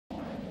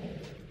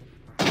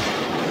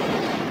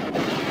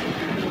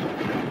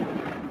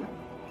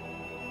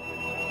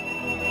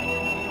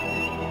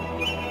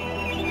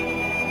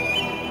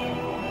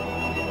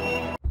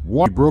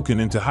water broken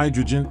into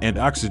hydrogen and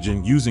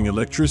oxygen using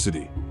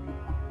electricity.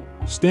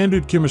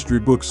 Standard chemistry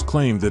books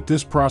claim that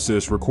this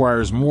process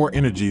requires more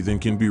energy than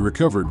can be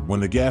recovered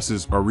when the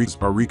gases are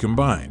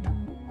recombined.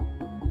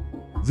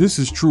 This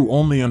is true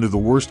only under the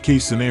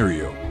worst-case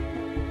scenario.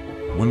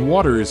 When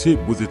water is hit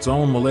with its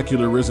own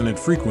molecular resonant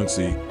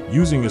frequency,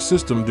 using a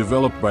system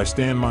developed by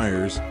Stan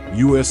Myers,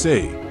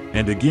 USA,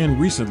 and again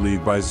recently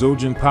by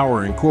Zogen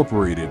Power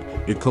Incorporated,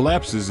 it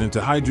collapses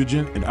into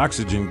hydrogen and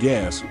oxygen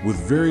gas with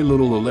very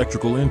little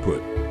electrical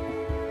input.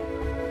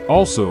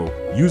 Also,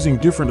 using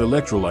different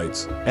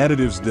electrolytes,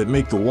 additives that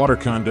make the water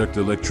conduct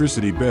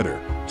electricity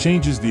better,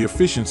 changes the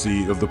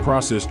efficiency of the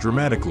process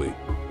dramatically.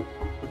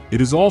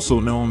 It is also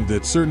known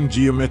that certain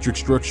geometric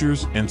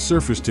structures and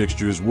surface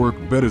textures work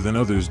better than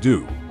others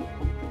do.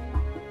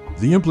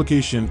 The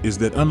implication is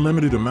that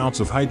unlimited amounts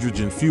of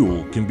hydrogen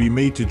fuel can be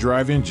made to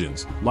drive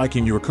engines, like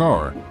in your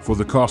car, for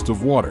the cost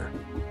of water.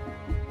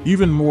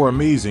 Even more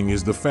amazing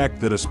is the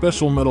fact that a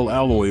special metal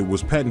alloy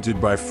was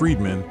patented by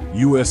Friedman,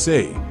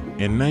 USA,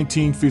 in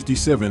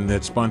 1957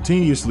 that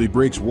spontaneously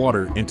breaks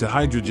water into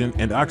hydrogen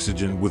and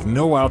oxygen with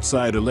no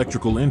outside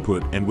electrical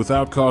input and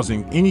without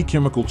causing any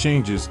chemical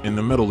changes in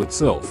the metal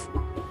itself.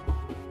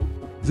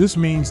 This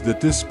means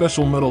that this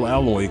special metal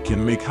alloy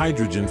can make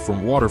hydrogen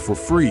from water for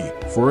free,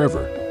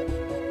 forever.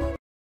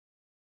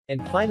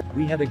 And finally,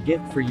 we have a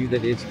gift for you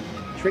that is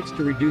tricks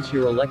to reduce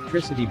your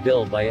electricity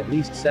bill by at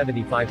least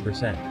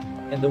 75%.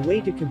 And the way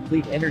to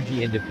complete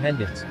energy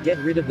independence, get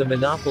rid of the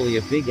monopoly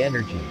of big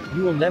energy,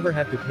 you will never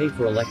have to pay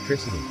for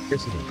electricity.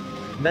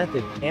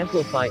 Method,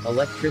 amplify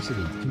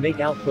electricity to make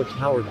output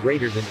power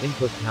greater than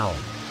input power.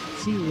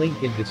 See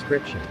link in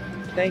description.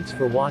 Thanks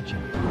for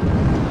watching.